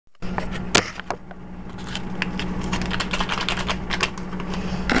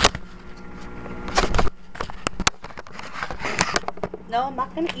No, I'm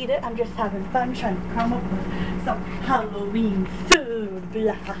not gonna eat it. I'm just having fun trying to come up with some Halloween food.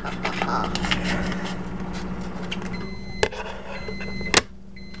 Blah.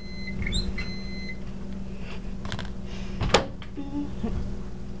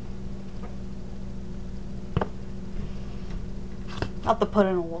 I'll have to put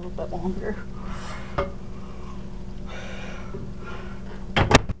in a little bit longer.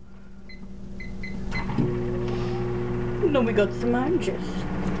 And then we got some oranges.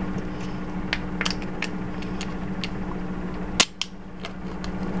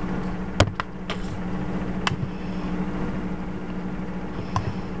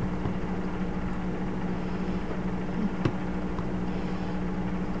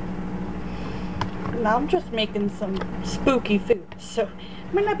 Now I'm just making some spooky food, so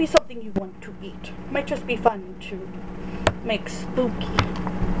it might not be something you want to eat. It might just be fun to make spooky.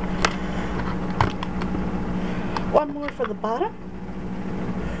 One more for the bottom.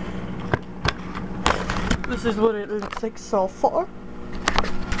 This is what it looks like so far.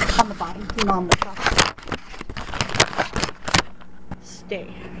 On the bottom, not on the top.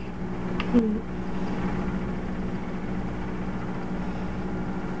 Stay.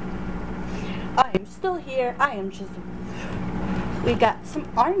 I am still here. I am just... We got some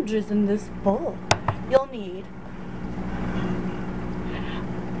oranges in this bowl. You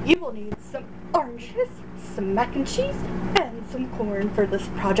will need some oranges, some mac and cheese, and some corn for this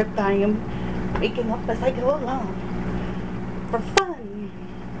project I am making up as I go along. For fun.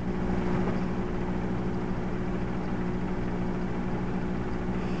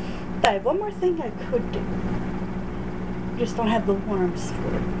 But I have one more thing I could do. Just don't have the worms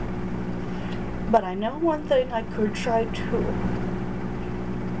for it. But I know one thing I could try too.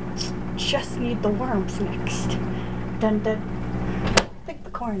 Just need the worms next. Dun dun. I think the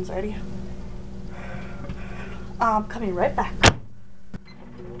corn's ready. I'm coming right back.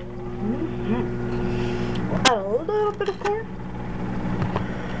 We'll add a little bit of corn.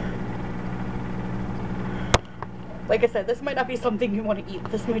 Like I said, this might not be something you want to eat.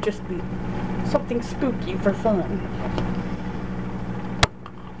 This might just be something spooky for fun.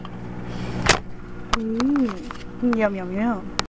 Yum, yum, yum.